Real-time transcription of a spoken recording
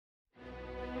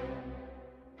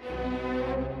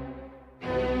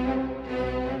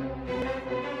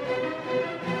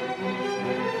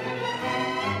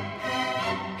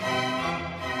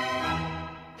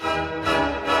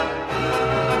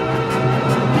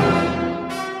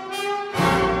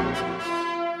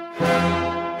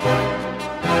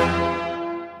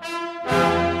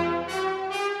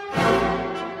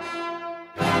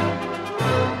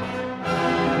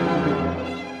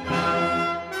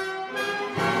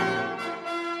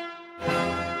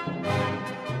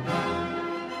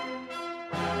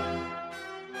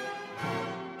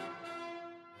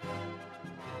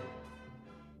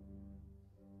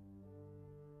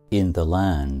In the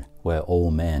land where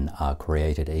all men are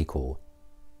created equal,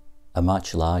 a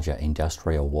much larger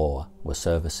industrial war was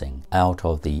servicing out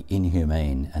of the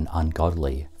inhumane and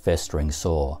ungodly festering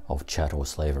sore of chattel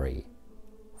slavery.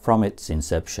 From its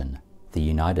inception, the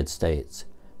United States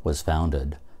was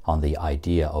founded on the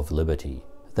idea of liberty.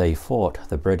 They fought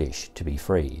the British to be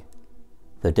free.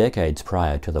 The decades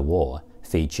prior to the war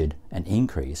featured an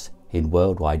increase in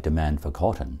worldwide demand for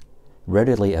cotton,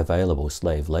 readily available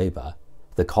slave labor,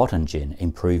 the cotton gin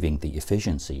improving the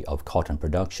efficiency of cotton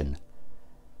production,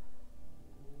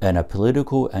 and a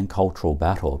political and cultural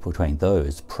battle between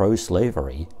those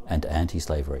pro-slavery and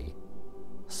anti-slavery.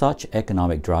 Such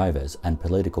economic drivers and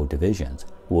political divisions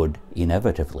would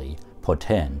inevitably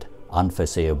portend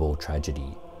unforeseeable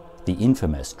tragedy. The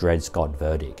infamous Dred Scott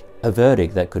verdict, a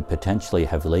verdict that could potentially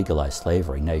have legalized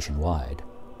slavery nationwide,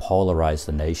 polarized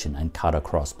the nation and cut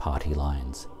across party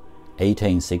lines.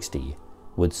 1860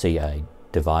 would see a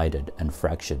divided and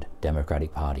fractured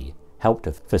Democratic Party helped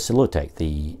to facilitate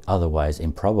the otherwise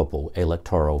improbable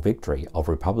electoral victory of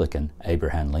Republican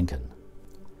Abraham Lincoln.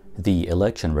 The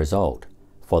election result,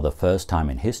 for the first time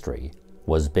in history,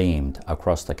 was beamed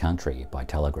across the country by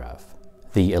telegraph.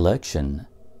 The election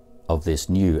of this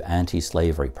new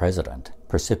anti-slavery president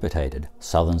precipitated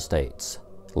southern states,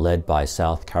 led by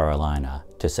South Carolina,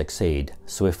 to succeed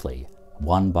swiftly,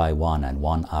 one by one and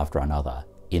one after another,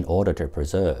 in order to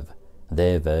preserve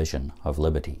their version of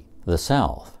liberty. The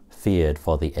South feared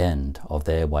for the end of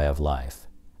their way of life.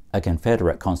 A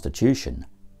Confederate Constitution,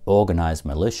 organized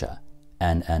militia,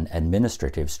 and an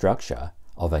administrative structure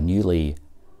of a newly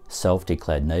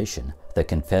self-declared nation, the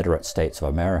Confederate States of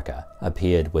America,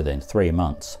 appeared within 3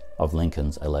 months of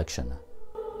Lincoln's election.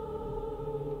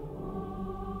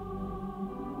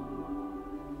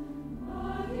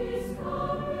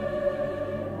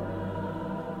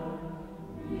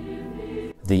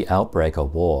 The outbreak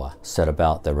of war set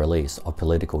about the release of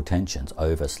political tensions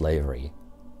over slavery.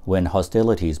 When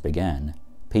hostilities began,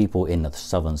 people in the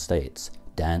southern states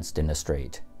danced in the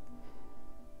street.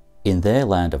 In their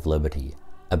land of liberty,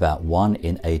 about 1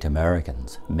 in 8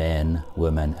 Americans, men,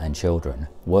 women, and children,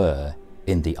 were,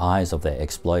 in the eyes of their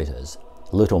exploiters,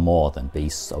 little more than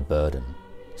beasts of burden.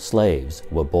 Slaves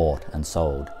were bought and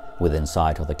sold within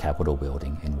sight of the Capitol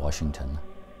building in Washington.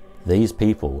 These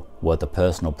people were the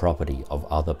personal property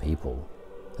of other people.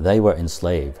 They were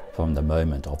enslaved from the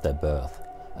moment of their birth,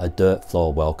 a dirt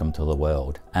floor welcome to the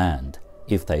world, and,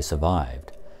 if they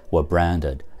survived, were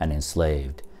branded and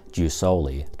enslaved due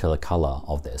solely to the color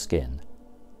of their skin.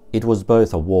 It was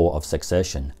both a war of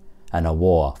succession and a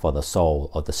war for the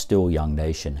soul of the still young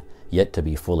nation yet to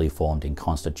be fully formed in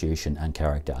constitution and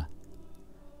character.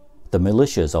 The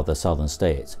militias of the southern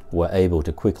states were able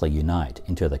to quickly unite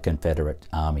into the Confederate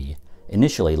Army,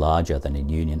 initially larger than the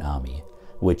Union Army,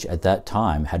 which at that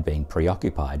time had been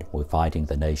preoccupied with fighting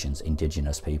the nation's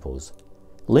indigenous peoples.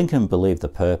 Lincoln believed the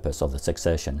purpose of the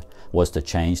succession was to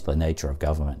change the nature of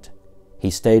government. He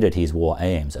stated his war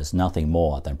aims as nothing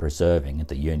more than preserving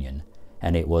the Union,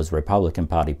 and it was Republican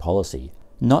Party policy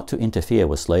not to interfere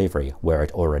with slavery where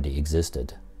it already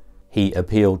existed. He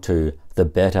appealed to the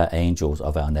better angels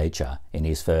of our nature in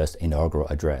his first inaugural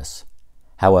address.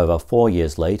 However, 4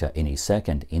 years later, in his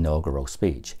second inaugural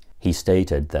speech, he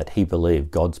stated that he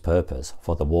believed God's purpose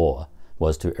for the war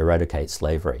was to eradicate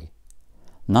slavery.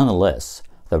 Nonetheless,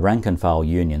 the rank-and-file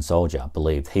Union soldier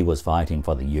believed he was fighting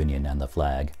for the Union and the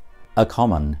flag. A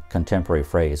common contemporary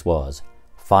phrase was,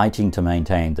 "fighting to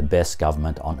maintain the best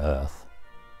government on earth."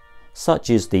 Such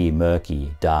is the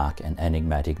murky, dark, and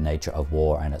enigmatic nature of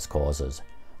war and its causes.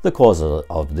 The causes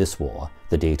of this war,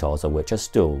 the details of which are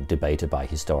still debated by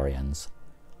historians.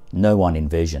 No one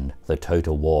envisioned the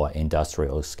total war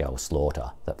industrial-scale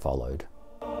slaughter that followed.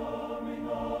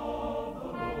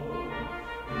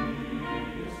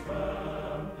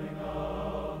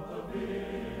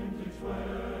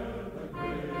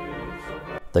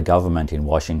 The government in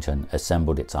Washington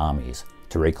assembled its armies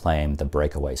to reclaim the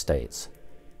breakaway states.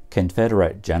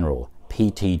 Confederate General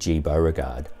P.T.G.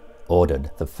 Beauregard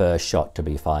ordered the first shot to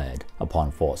be fired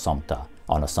upon Fort Sumter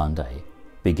on a Sunday,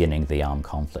 beginning the armed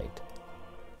conflict.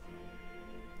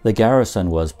 The garrison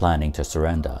was planning to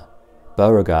surrender.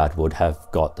 Beauregard would have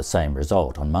got the same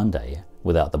result on Monday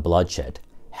without the bloodshed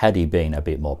had he been a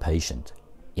bit more patient.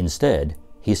 Instead,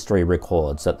 history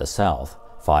records that the South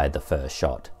fired the first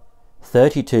shot.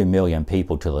 32 million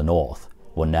people to the north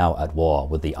were now at war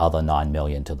with the other 9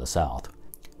 million to the south,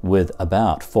 with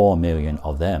about 4 million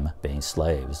of them being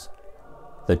slaves.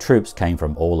 The troops came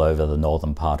from all over the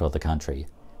northern part of the country.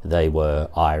 They were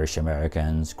Irish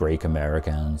Americans, Greek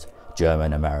Americans,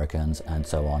 German Americans, and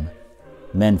so on.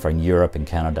 Men from Europe and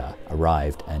Canada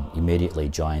arrived and immediately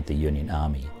joined the Union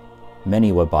Army.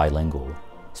 Many were bilingual,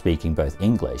 speaking both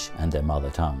English and their mother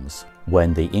tongues.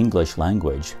 When the English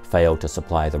language failed to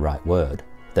supply the right word,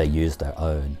 they used their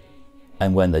own.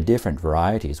 And when the different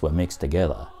varieties were mixed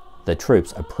together, the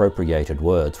troops appropriated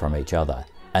words from each other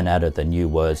and added the new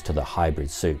words to the hybrid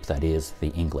soup that is the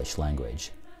English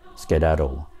language.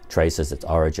 Skedaddle traces its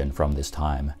origin from this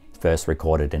time, first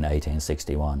recorded in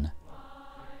 1861.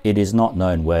 It is not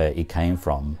known where it came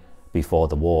from before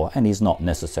the war and is not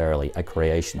necessarily a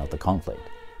creation of the conflict.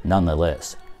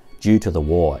 Nonetheless, due to the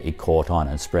war, it caught on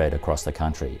and spread across the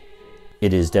country.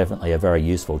 It is definitely a very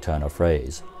useful turn of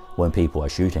phrase when people are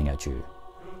shooting at you.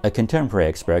 A contemporary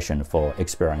expression for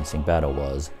experiencing battle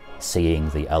was seeing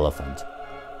the elephant,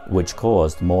 which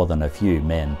caused more than a few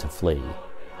men to flee.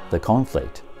 The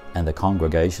conflict and the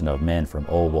congregation of men from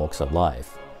all walks of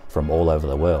life, from all over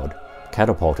the world,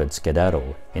 catapulted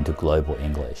skedaddle into global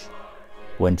English.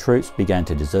 When troops began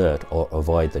to desert or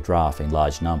avoid the draft in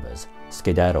large numbers,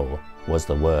 skedaddle was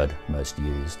the word most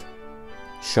used.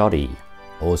 Shoddy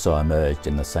also emerged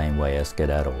in the same way as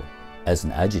skedaddle, as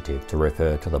an adjective to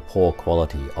refer to the poor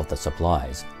quality of the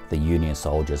supplies the Union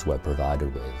soldiers were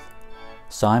provided with.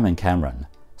 Simon Cameron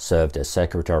served as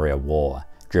Secretary of War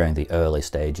during the early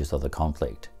stages of the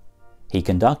conflict. He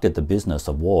conducted the business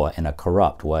of war in a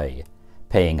corrupt way,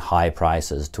 paying high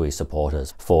prices to his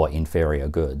supporters for inferior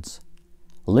goods.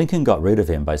 Lincoln got rid of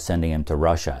him by sending him to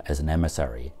Russia as an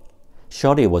emissary.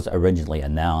 Shoddy was originally a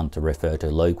noun to refer to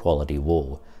low-quality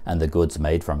wool and the goods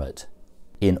made from it.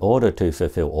 In order to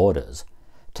fulfill orders,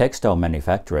 textile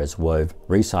manufacturers wove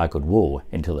recycled wool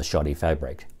into the shoddy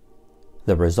fabric.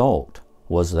 The result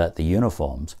was that the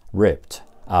uniforms ripped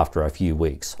after a few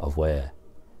weeks of wear.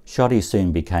 Shoddy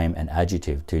soon became an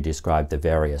adjective to describe the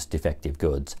various defective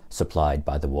goods supplied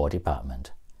by the War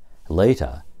Department.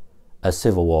 Later, a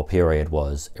Civil War period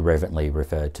was irreverently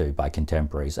referred to by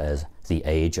contemporaries as the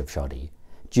Age of Shoddy,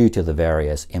 due to the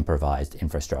various improvised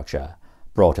infrastructure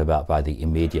brought about by the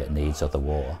immediate needs of the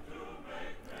war.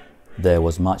 There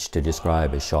was much to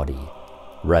describe as shoddy.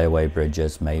 Railway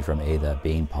bridges made from either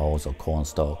bean poles or corn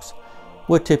stalks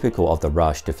were typical of the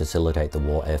rush to facilitate the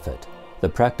war effort. The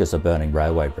practice of burning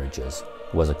railway bridges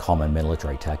was a common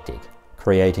military tactic,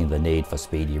 creating the need for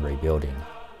speedy rebuilding.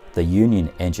 The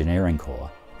Union Engineering Corps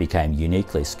became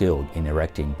uniquely skilled in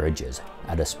erecting bridges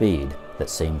at a speed that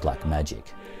seemed like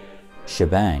magic.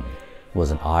 Shebang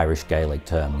was an Irish Gaelic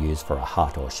term used for a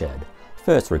hut or shed,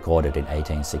 first recorded in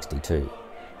 1862.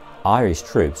 Irish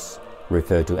troops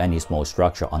referred to any small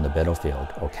structure on the battlefield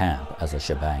or camp as a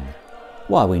shebang.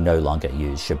 While we no longer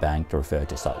use shebang to refer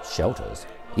to such shelters,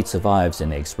 it survives in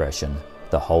the expression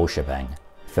the whole shebang,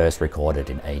 first recorded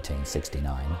in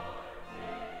 1869.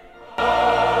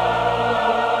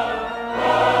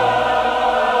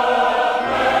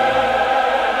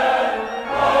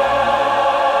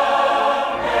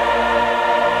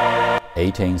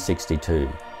 (1862)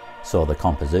 saw the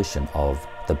composition of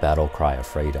The Battle Cry of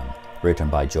Freedom, written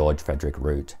by George Frederick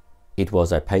Root. It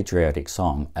was a patriotic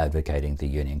song advocating the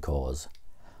Union cause.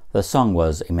 The song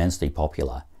was immensely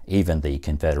popular. Even the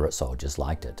Confederate soldiers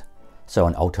liked it, so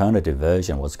an alternative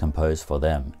version was composed for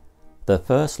them. The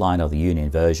first line of the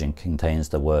Union version contains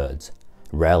the words,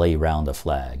 "Rally round the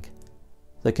flag."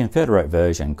 The Confederate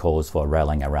version calls for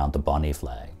rallying around the Bonnie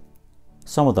flag.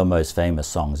 Some of the most famous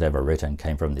songs ever written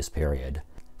came from this period,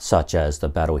 such as the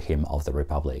Battle Hymn of the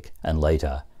Republic, and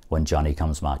later, When Johnny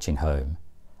Comes Marching Home.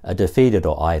 A defeated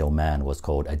or idle man was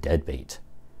called a deadbeat,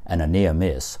 and a near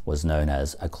miss was known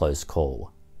as a close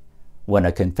call. When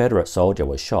a Confederate soldier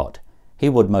was shot, he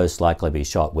would most likely be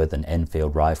shot with an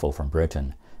Enfield rifle from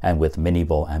Britain and with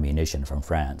mini-ball ammunition from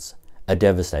France, a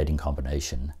devastating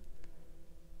combination.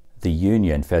 The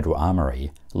Union Federal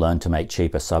Armory learned to make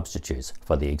cheaper substitutes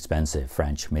for the expensive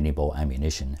French mini-ball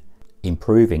ammunition,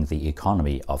 improving the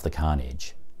economy of the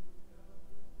carnage.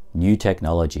 New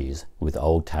technologies with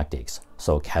old tactics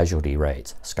saw casualty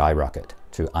rates skyrocket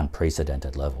to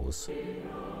unprecedented levels.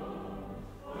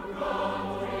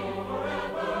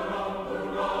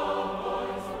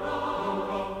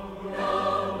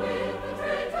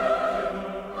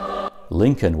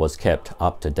 Lincoln was kept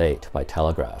up to date by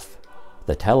telegraph.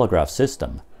 The telegraph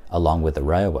system, along with the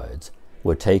railroads,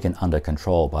 were taken under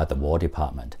control by the War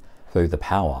Department through the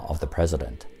power of the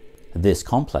President. This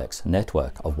complex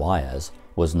network of wires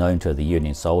was known to the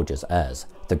Union soldiers as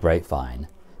the grapevine,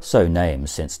 so named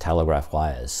since telegraph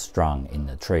wires strung in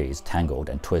the trees tangled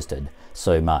and twisted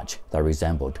so much they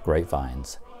resembled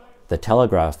grapevines. The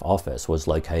telegraph office was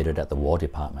located at the War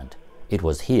Department. It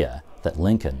was here that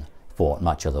Lincoln fought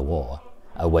much of the war,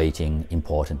 awaiting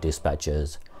important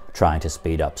dispatches, trying to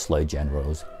speed up slow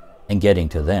generals and getting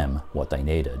to them what they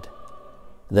needed.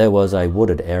 There was a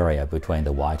wooded area between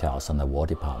the White House and the War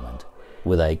Department.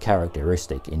 With a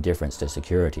characteristic indifference to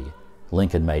security,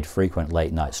 Lincoln made frequent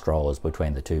late-night strolls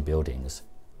between the two buildings,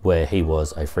 where he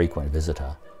was a frequent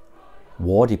visitor.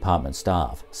 War Department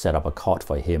staff set up a cot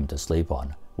for him to sleep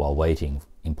on while waiting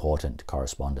important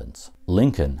correspondence.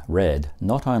 Lincoln read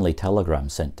not only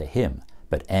telegrams sent to him,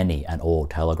 but any and all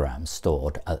telegrams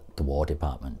stored at the War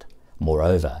Department.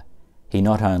 Moreover, he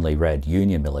not only read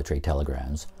Union military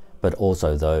telegrams, but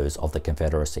also those of the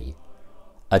Confederacy.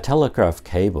 A telegraph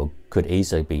cable could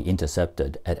easily be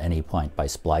intercepted at any point by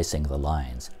splicing the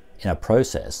lines, in a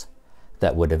process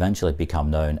that would eventually become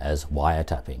known as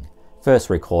wiretapping, first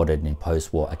recorded in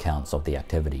post-war accounts of the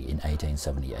activity in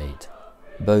 1878.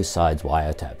 Both sides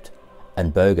wiretapped,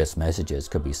 and bogus messages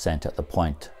could be sent at the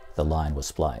point the line was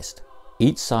spliced.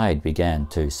 Each side began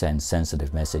to send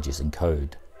sensitive messages in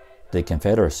code. The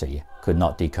Confederacy could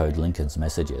not decode Lincoln's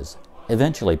messages,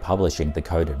 eventually publishing the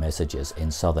coded messages in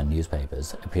Southern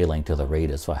newspapers, appealing to the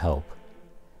readers for help.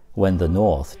 When the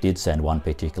North did send one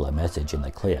particular message in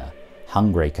the clear,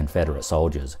 hungry Confederate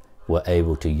soldiers were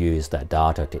able to use that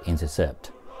data to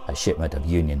intercept a shipment of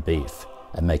Union beef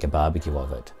and make a barbecue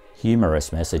of it.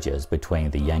 Humorous messages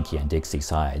between the Yankee and Dixie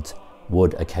sides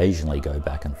would occasionally go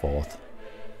back and forth.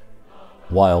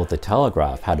 While the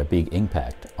telegraph had a big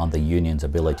impact on the Union's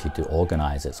ability to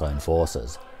organize its own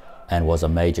forces, and was a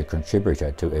major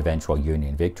contributor to eventual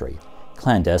Union victory,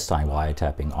 clandestine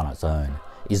wiretapping on its own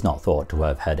is not thought to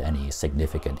have had any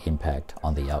significant impact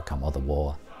on the outcome of the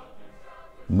war.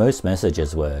 Most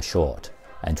messages were short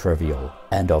and trivial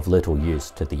and of little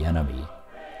use to the enemy.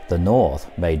 The North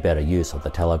made better use of the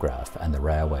telegraph and the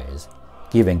railways,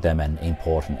 giving them an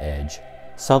important edge.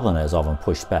 Southerners often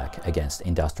pushed back against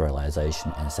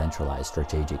industrialization and centralized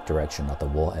strategic direction of the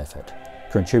war effort,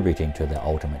 contributing to their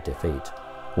ultimate defeat.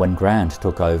 When Grant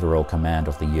took overall command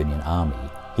of the Union Army,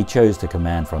 he chose to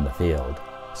command from the field.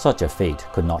 Such a feat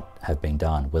could not have been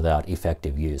done without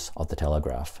effective use of the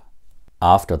telegraph.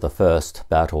 After the First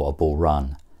Battle of Bull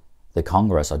Run, the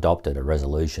Congress adopted a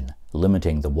resolution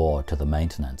limiting the war to the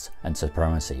maintenance and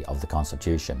supremacy of the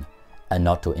Constitution and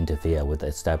not to interfere with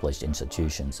established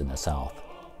institutions in the South.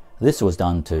 This was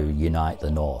done to unite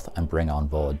the North and bring on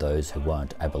board those who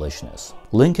weren't abolitionists.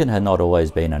 Lincoln had not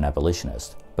always been an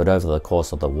abolitionist, but over the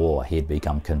course of the war he had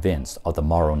become convinced of the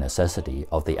moral necessity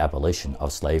of the abolition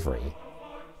of slavery.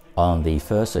 On the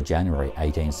 1st of January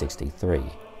 1863,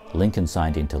 Lincoln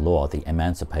signed into law the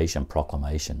Emancipation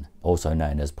Proclamation, also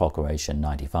known as Proclamation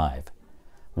 95,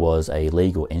 was a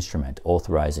legal instrument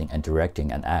authorizing and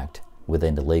directing an act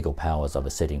within the legal powers of a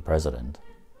sitting president.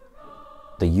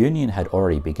 The Union had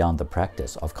already begun the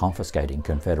practice of confiscating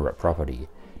Confederate property,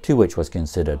 to which was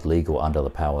considered legal under the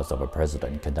powers of a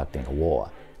president conducting a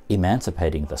war.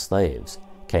 Emancipating the slaves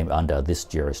came under this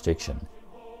jurisdiction.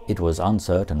 It was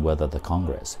uncertain whether the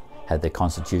Congress had the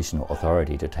constitutional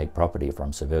authority to take property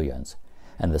from civilians,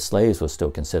 and the slaves were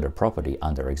still considered property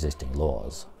under existing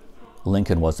laws.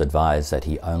 Lincoln was advised that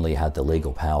he only had the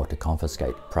legal power to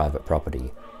confiscate private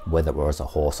property, whether it was a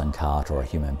horse and cart or a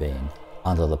human being,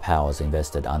 under the powers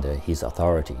invested under his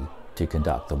authority to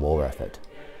conduct the war effort.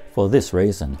 For this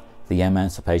reason, the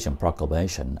Emancipation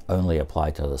Proclamation only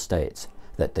applied to the states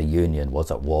that the Union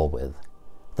was at war with.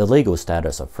 The legal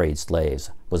status of freed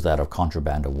slaves was that of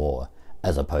contraband of war,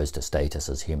 as opposed to status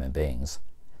as human beings.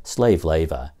 Slave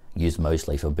labor, used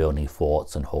mostly for building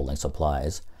forts and hauling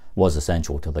supplies, was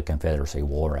essential to the Confederacy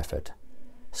war effort.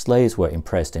 Slaves were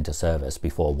impressed into service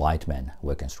before white men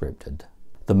were conscripted.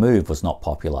 The move was not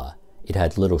popular. It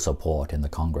had little support in the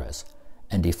Congress,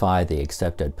 and defied the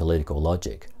accepted political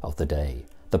logic of the day.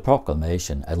 The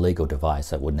proclamation, a legal device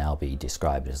that would now be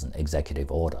described as an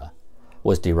executive order,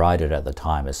 was derided at the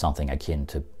time as something akin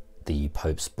to the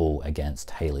Pope's bull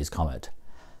against Halley's Comet,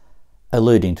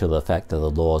 alluding to the fact that the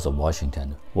laws of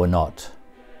Washington were not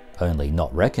only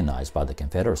not recognized by the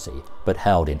Confederacy, but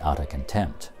held in utter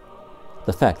contempt.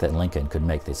 The fact that Lincoln could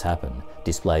make this happen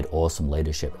displayed awesome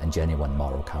leadership and genuine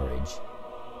moral courage.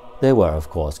 There were, of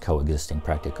course, coexisting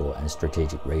practical and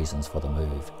strategic reasons for the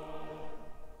move.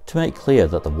 To make clear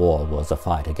that the war was a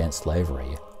fight against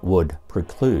slavery would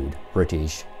preclude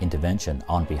British intervention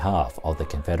on behalf of the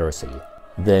Confederacy.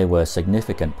 There were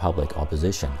significant public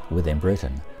opposition within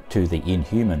Britain to the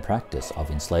inhuman practice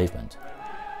of enslavement.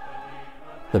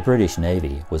 The British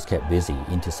Navy was kept busy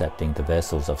intercepting the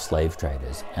vessels of slave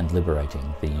traders and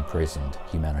liberating the imprisoned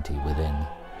humanity within.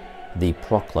 The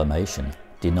proclamation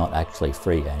did not actually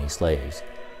free any slaves.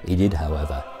 It did,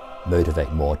 however,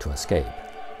 motivate more to escape.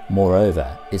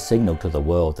 Moreover, it signaled to the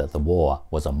world that the war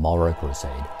was a moral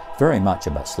crusade very much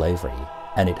about slavery,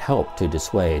 and it helped to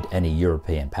dissuade any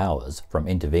European powers from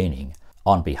intervening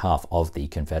on behalf of the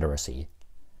Confederacy.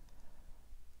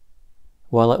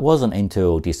 While it wasn't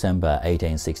until December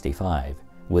 1865,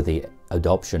 with the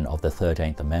adoption of the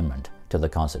 13th Amendment to the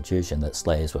Constitution, that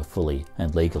slaves were fully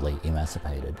and legally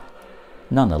emancipated.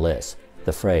 Nonetheless,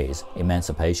 the phrase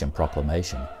Emancipation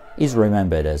Proclamation is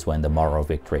remembered as when the moral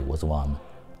victory was won.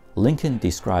 Lincoln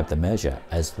described the measure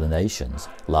as the nation's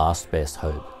last best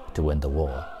hope to win the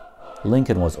war.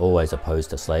 Lincoln was always opposed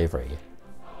to slavery,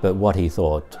 but what he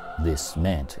thought this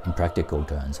meant in practical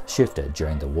terms shifted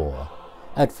during the war.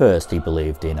 At first he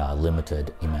believed in a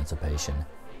limited emancipation,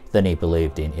 then he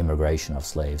believed in immigration of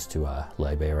slaves to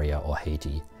Liberia or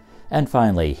Haiti, and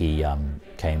finally he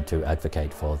came to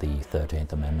advocate for the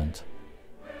 13th Amendment.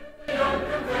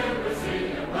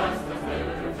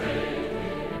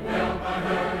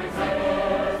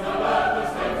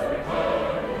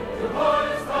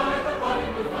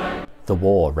 The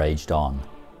war raged on,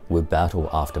 with battle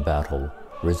after battle,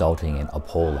 resulting in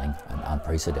appalling and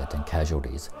unprecedented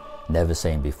casualties never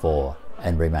seen before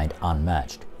and remained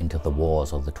unmatched into the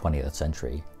wars of the 20th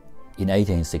century. In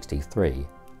 1863,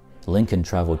 Lincoln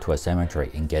traveled to a cemetery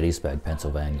in Gettysburg,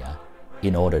 Pennsylvania,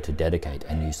 in order to dedicate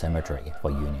a new cemetery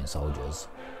for Union soldiers.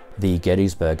 The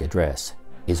Gettysburg Address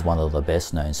is one of the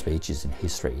best-known speeches in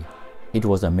history. It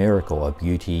was a miracle of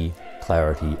beauty,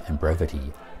 clarity, and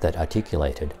brevity that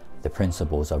articulated the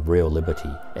principles of real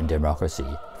liberty and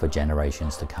democracy for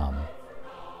generations to come.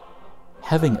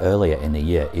 Having earlier in the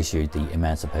year issued the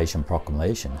Emancipation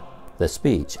Proclamation, the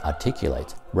speech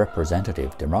articulates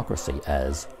representative democracy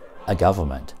as a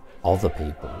government of the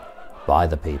people, by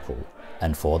the people,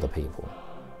 and for the people.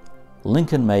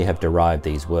 Lincoln may have derived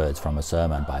these words from a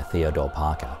sermon by Theodore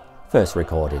Parker, first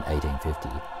recorded in 1850,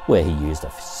 where he used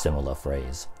a similar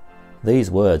phrase. These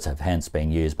words have hence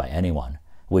been used by anyone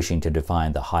wishing to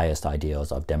define the highest ideals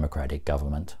of democratic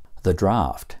government. The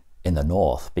draft in the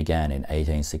North began in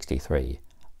 1863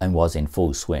 and was in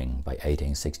full swing by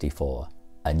 1864.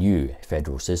 A new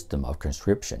federal system of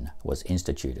conscription was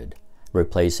instituted,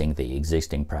 replacing the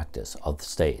existing practice of the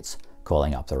states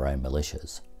calling up their own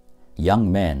militias.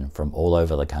 Young men from all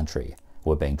over the country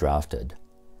were being drafted.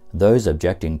 Those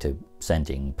objecting to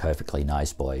sending perfectly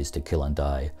nice boys to kill and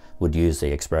die would use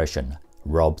the expression,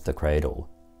 "rob the cradle."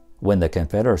 When the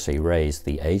Confederacy raised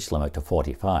the age limit to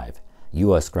 45,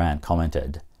 U.S. Grant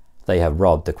commented, "They have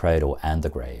robbed the cradle and the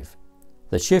grave."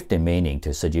 The shift in meaning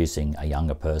to seducing a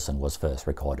younger person was first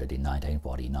recorded in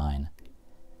 1949.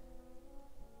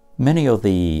 Many of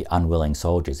the unwilling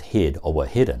soldiers hid or were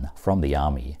hidden from the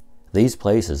army. These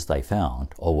places they found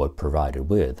or were provided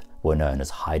with were known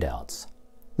as hideouts.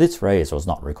 This phrase was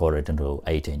not recorded until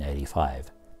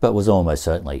 1885, but was almost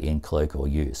certainly in colloquial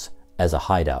use, as a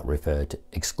hideout referred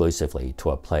exclusively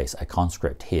to a place a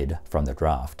conscript hid from the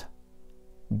draft.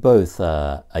 Both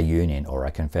a Union or a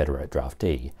Confederate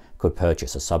draftee could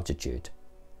purchase a substitute.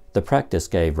 The practice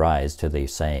gave rise to the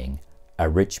saying, "A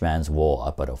rich man's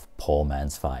war but a poor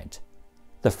man's fight."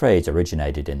 The phrase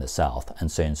originated in the South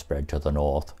and soon spread to the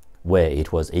North, where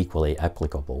it was equally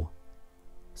applicable.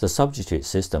 The substitute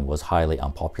system was highly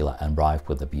unpopular and rife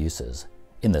with abuses.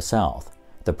 In the South,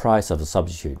 the price of a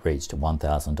substitute reached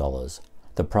 $1,000.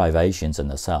 The privations in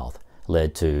the South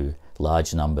led to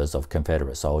large numbers of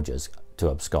Confederate soldiers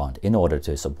to abscond in order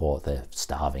to support their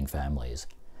starving families.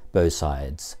 Both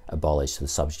sides abolished the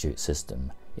substitute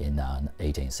system in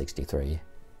 1863.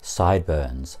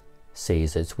 Sideburns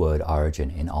sees its word origin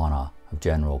in honor of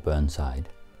General Burnside,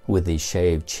 with his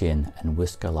shaved chin and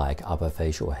whisker-like upper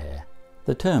facial hair.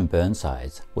 The term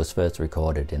Burnsides was first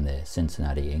recorded in the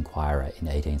Cincinnati Enquirer in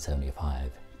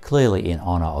 1875, clearly in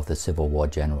honor of the Civil War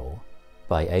general.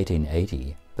 By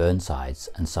 1880, Burnsides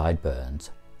and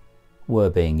Sideburns were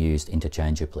being used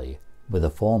interchangeably, with the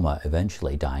former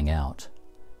eventually dying out.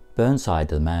 Burnside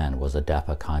the man was a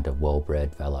dapper kind of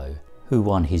well-bred fellow, who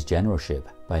won his generalship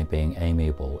by being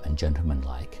amiable and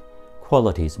gentlemanlike,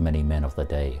 qualities many men of the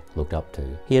day looked up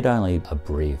to. He had only a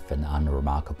brief and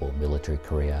unremarkable military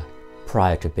career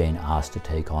prior to being asked to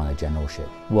take on a generalship.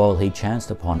 While he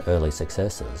chanced upon early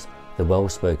successes, the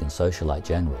well-spoken socialite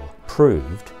general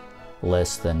proved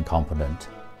less than competent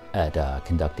at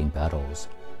conducting battles.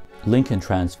 Lincoln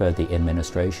transferred the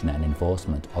administration and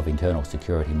enforcement of internal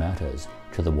security matters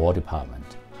to the War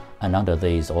Department, and under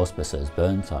these auspices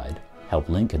Burnside helped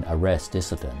Lincoln arrest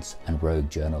dissidents and rogue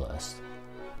journalists.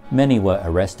 Many were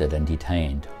arrested and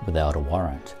detained without a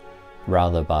warrant,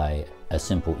 rather by a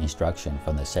simple instruction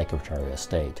from the Secretary of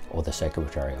State or the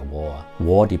Secretary of War.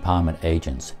 War Department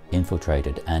agents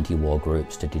infiltrated anti-war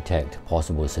groups to detect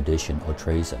possible sedition or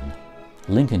treason.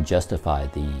 Lincoln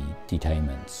justified the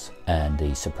detainments and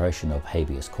the suppression of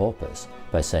habeas corpus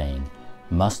by saying,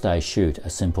 "Must I shoot a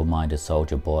simple-minded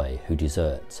soldier boy who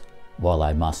deserts, while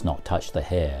I must not touch the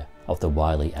hair of the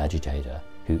wily agitator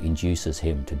who induces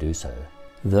him to do so?"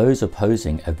 Those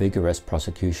opposing a vigorous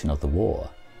prosecution of the war,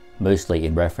 mostly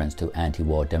in reference to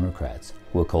anti-war Democrats,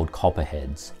 were called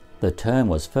Copperheads. The term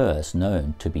was first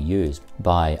known to be used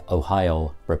by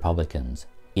Ohio Republicans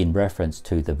in reference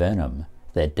to the venom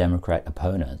their Democrat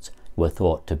opponents were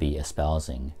thought to be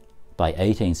espousing. By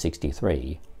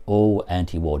 1863, all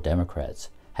anti-war Democrats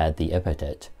had the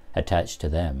epithet attached to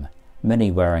them,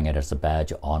 many wearing it as a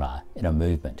badge of honor in a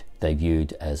movement they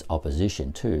viewed as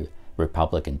opposition to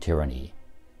Republican tyranny.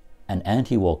 An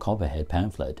anti-war Copperhead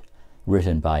pamphlet,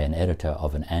 written by an editor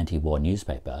of an anti-war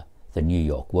newspaper, the New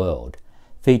York World,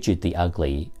 featured the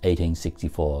ugly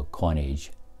 1864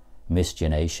 coinage,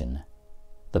 miscegenation.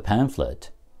 The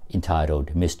pamphlet,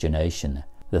 entitled Miscegenation,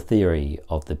 the Theory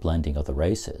of the Blending of the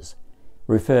Races,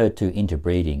 referred to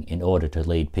interbreeding in order to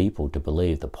lead people to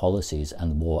believe the policies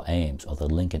and war aims of the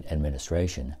Lincoln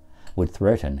administration would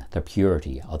threaten the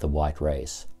purity of the white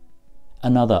race.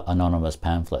 Another anonymous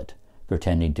pamphlet,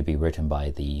 pretending to be written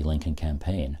by the Lincoln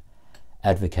campaign,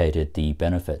 advocated the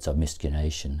benefits of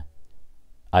miscegenation.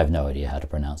 I have no idea how to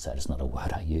pronounce that, it's not a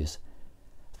word I use.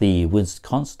 The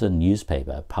Wisconsin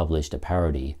newspaper published a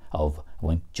parody of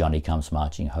When Johnny Comes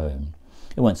Marching Home.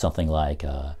 It went something like,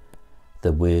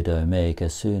 "The widow maker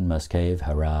soon must cave,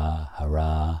 hurrah,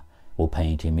 hurrah. We'll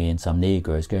paint him in some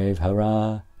Negro's grave,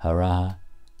 hurrah, hurrah."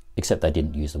 Except they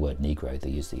didn't use the word Negro,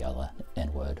 they used the other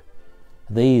N-word.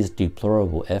 These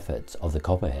deplorable efforts of the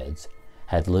Copperheads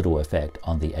had little effect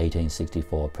on the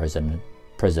 1864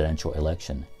 presidential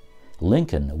election.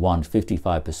 Lincoln won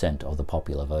 55% of the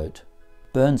popular vote.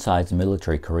 Burnside's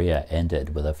military career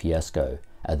ended with a fiasco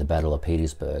at the Battle of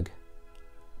Petersburg.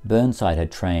 Burnside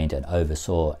had trained and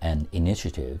oversaw an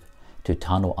initiative to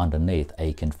tunnel underneath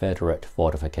a Confederate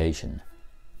fortification.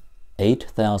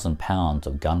 8,000 pounds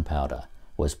of gunpowder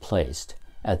was placed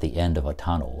at the end of a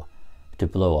tunnel to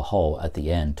blow a hole at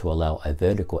the end to allow a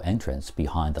vertical entrance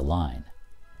behind the line.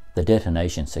 The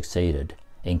detonation succeeded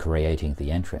in creating the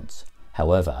entrance.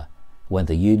 However, when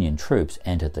the Union troops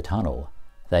entered the tunnel,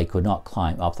 they could not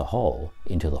climb up the hole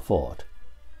into the fort.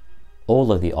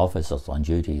 All of the officers on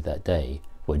duty that day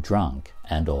were drunk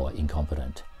and or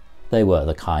incompetent. They were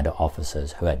the kind of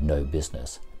officers who had no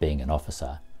business being an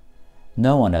officer.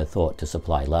 No one had thought to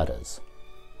supply ladders.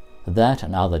 That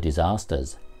and other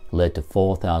disasters led to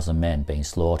 4,000 men being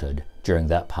slaughtered during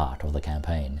that part of the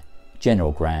campaign.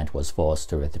 General Grant was forced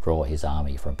to withdraw his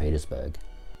army from Petersburg.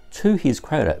 To his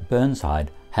credit,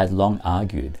 Burnside had long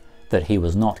argued that he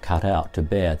was not cut out to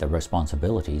bear the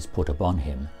responsibilities put upon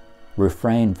him,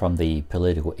 refrained from the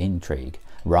political intrigue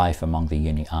rife among the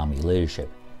Union Army leadership,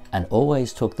 and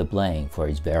always took the blame for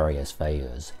his various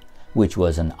failures, which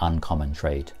was an uncommon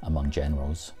trait among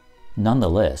generals.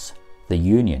 Nonetheless, the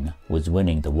Union was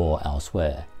winning the war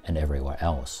elsewhere and everywhere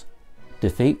else.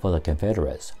 Defeat for the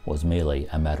Confederates was merely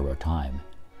a matter of time,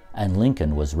 and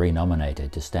Lincoln was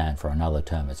renominated to stand for another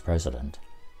term as president.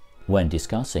 When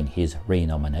discussing his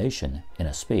renomination in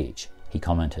a speech, he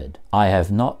commented, "I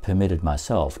have not permitted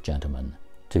myself, gentlemen,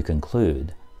 to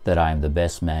conclude that I am the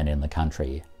best man in the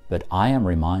country, but I am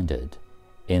reminded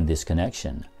in this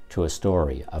connection to a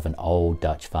story of an old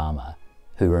Dutch farmer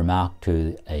who remarked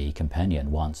to a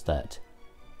companion once that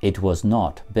it was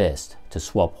not best to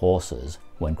swap horses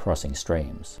when crossing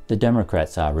streams." The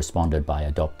Democrats responded by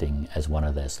adopting as one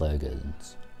of their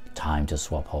slogans, "Time to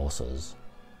swap horses."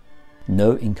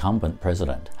 No incumbent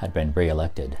president had been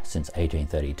re-elected since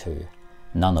 1832.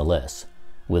 Nonetheless,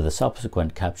 with the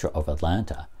subsequent capture of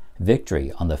Atlanta,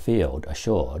 victory on the field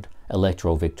assured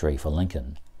electoral victory for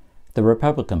Lincoln. The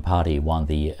Republican Party won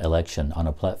the election on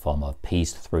a platform of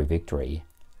peace through victory.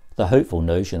 The hopeful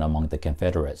notion among the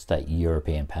Confederates that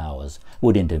European powers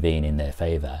would intervene in their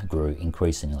favor grew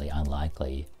increasingly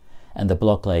unlikely, and the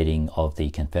blockading of the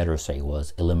Confederacy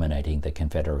was eliminating the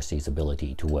Confederacy's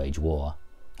ability to wage war.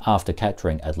 After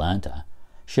capturing Atlanta,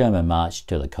 Sherman marched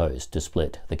to the coast to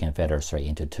split the Confederacy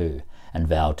into two and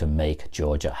vowed to make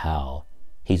Georgia howl.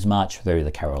 His march through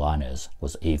the Carolinas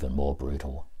was even more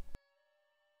brutal.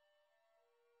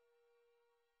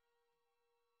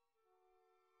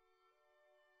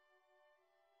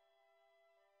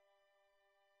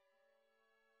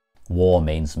 War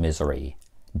means misery,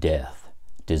 death,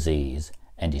 disease,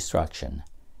 and destruction.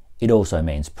 It also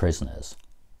means prisoners.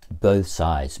 Both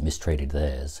sides mistreated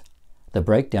theirs. The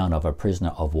breakdown of a prisoner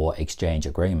of war exchange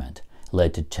agreement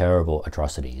led to terrible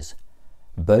atrocities.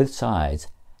 Both sides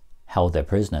held their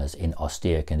prisoners in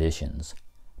austere conditions.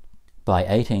 By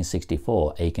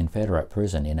 1864, a Confederate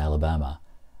prison in Alabama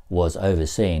was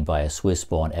overseen by a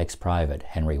Swiss-born ex-private,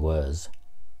 Henry Wirz.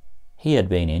 He had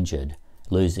been injured,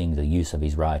 losing the use of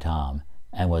his right arm,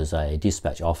 and was a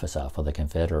dispatch officer for the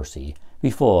Confederacy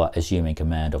before assuming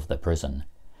command of the prison,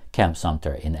 Camp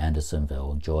Sumter in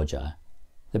Andersonville, Georgia.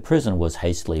 The prison was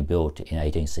hastily built in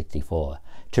 1864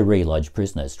 to relodge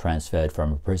prisoners transferred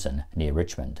from a prison near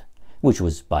Richmond, which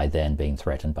was by then being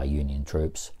threatened by Union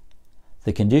troops.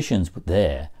 The conditions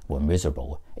there were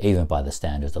miserable, even by the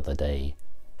standards of the day.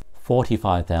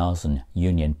 45,000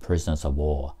 Union prisoners of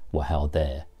war were held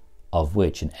there, of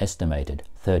which an estimated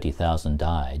 30,000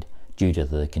 died due to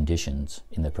the conditions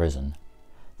in the prison.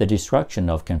 The destruction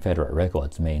of Confederate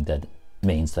records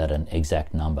means that an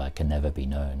exact number can never be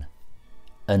known.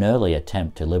 An early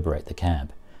attempt to liberate the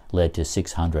camp led to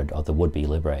 600 of the would-be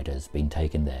liberators being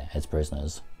taken there as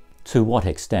prisoners. To what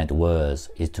extent Wirz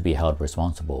is to be held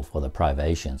responsible for the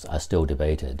privations are still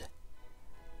debated,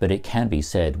 but it can be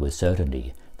said with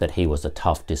certainty that he was a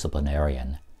tough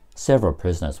disciplinarian. Several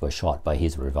prisoners were shot by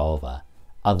his revolver,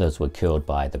 others were killed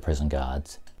by the prison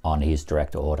guards on his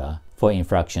direct order for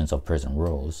infractions of prison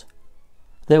rules.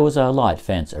 There was a light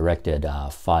fence erected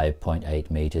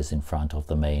 5.8 meters in front of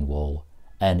the main wall,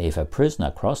 and if a prisoner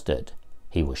crossed it,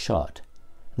 he was shot.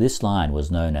 This line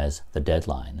was known as the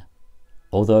deadline.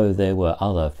 Although there were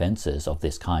other fences of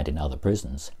this kind in other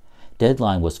prisons,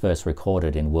 deadline was first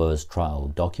recorded in Wirz's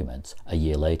trial documents a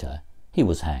year later. He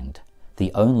was hanged,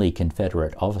 the only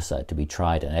Confederate officer to be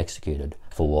tried and executed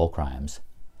for war crimes.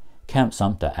 Camp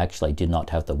Sumter actually did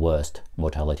not have the worst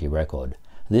mortality record.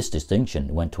 This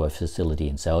distinction went to a facility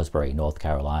in Salisbury, North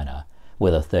Carolina,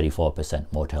 with a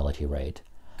 34% mortality rate.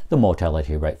 The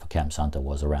mortality rate for Camp Sumter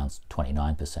was around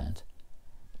 29%.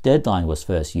 Deadline was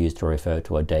first used to refer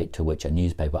to a date to which a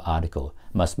newspaper article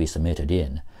must be submitted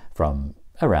in from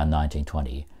around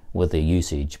 1920, with the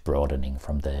usage broadening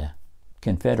from there.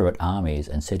 Confederate armies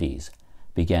and cities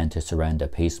began to surrender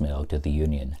piecemeal to the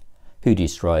Union, who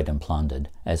destroyed and plundered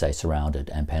as they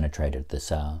surrounded and penetrated the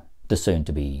South, the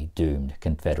soon-to-be doomed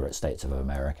Confederate States of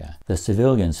America. The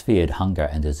civilians feared hunger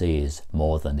and disease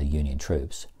more than the Union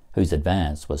troops, whose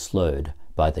advance was slowed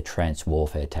by the trench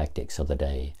warfare tactics of the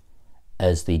day.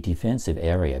 As the defensive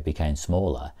area became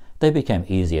smaller, they became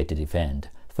easier to defend,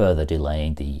 further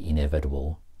delaying the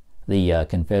inevitable. The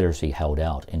Confederacy held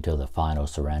out until the final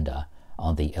surrender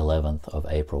on the 11th of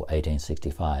April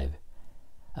 1865.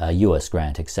 U.S.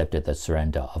 Grant accepted the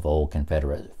surrender of all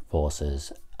Confederate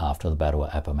forces after the Battle of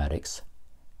Appomattox.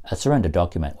 A surrender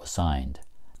document was signed.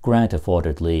 Grant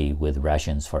afforded Lee with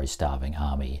rations for his starving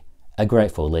army. A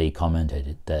grateful Lee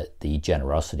commented that the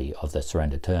generosity of the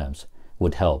surrender terms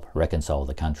would help reconcile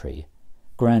the country.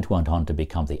 Grant went on to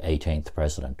become the 18th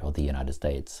President of the United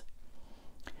States.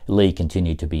 Lee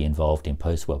continued to be involved in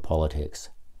post-war politics.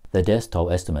 The death toll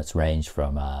estimates range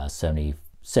from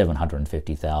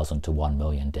 750,000 to 1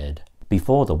 million dead.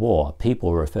 Before the war,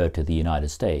 people referred to the United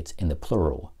States in the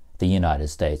plural. The United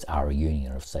States are a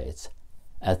union of states.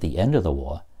 At the end of the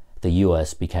war, the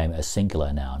U.S. became a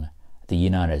singular noun. The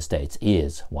United States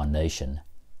is one nation.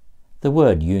 The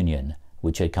word union,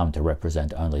 which had come to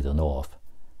represent only the North,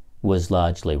 was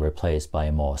largely replaced by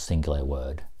a more singular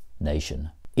word, nation.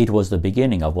 It was the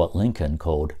beginning of what Lincoln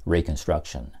called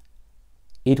Reconstruction.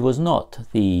 It was not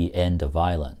the end of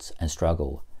violence and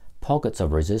struggle. Pockets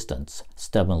of resistance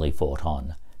stubbornly fought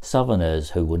on.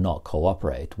 Southerners who would not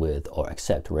cooperate with or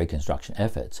accept Reconstruction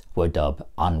efforts were dubbed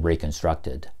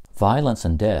unreconstructed. Violence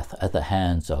and death at the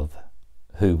hands of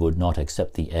who would not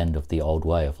accept the end of the old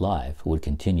way of life would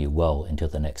continue well into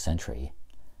the next century.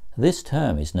 This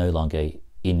term is no longer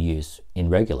in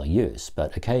regular use,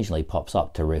 but occasionally pops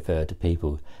up to refer to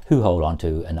people who hold on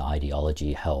to an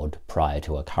ideology held prior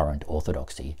to a current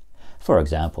orthodoxy. For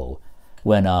example,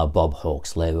 when Bob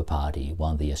Hawke's Labour Party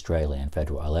won the Australian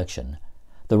federal election,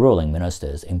 the ruling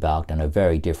ministers embarked on a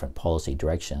very different policy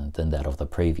direction than that of the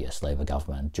previous Labour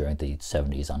government during the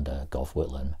 70s under Gough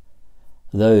Whitlam.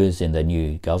 Those in the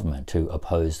new government who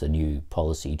opposed the new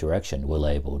policy direction were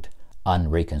labelled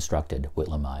unreconstructed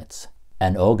Whitlamites.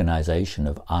 An organisation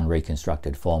of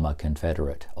unreconstructed former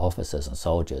Confederate officers and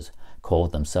soldiers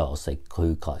called themselves the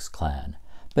Ku Klux Klan,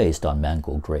 based on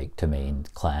mangled Greek to mean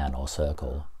clan or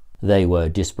circle. They were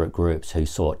disparate groups who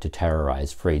sought to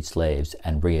terrorise freed slaves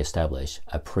and re-establish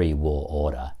a pre-war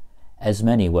order. As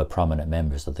many were prominent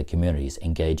members of the communities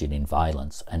engaging in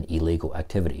violence and illegal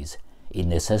activities, it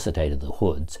necessitated the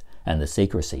hoods and the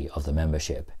secrecy of the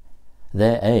membership.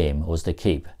 Their aim was to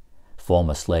keep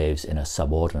former slaves in a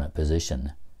subordinate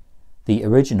position. The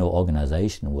original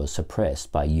organization was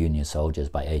suppressed by Union soldiers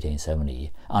by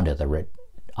 1870 under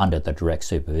the direct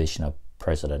supervision of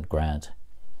President Grant.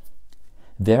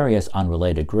 Various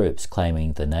unrelated groups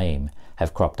claiming the name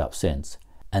have cropped up since,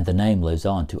 and the name lives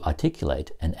on to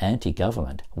articulate an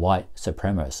anti-government, white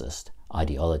supremacist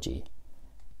ideology.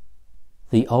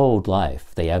 The old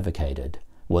life they advocated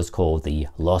was called the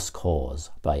Lost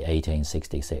Cause by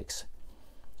 1866.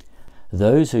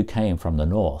 Those who came from the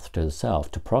north to the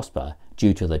south to prosper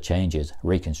due to the changes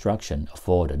Reconstruction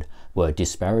afforded were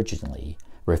disparagingly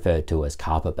referred to as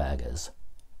carpetbaggers.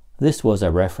 This was a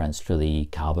reference to the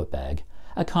carpetbag,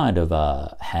 a kind of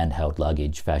handheld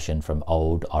luggage fashioned from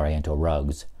old Oriental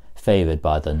rugs, favoured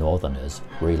by the northerners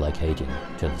relocating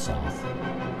to the south.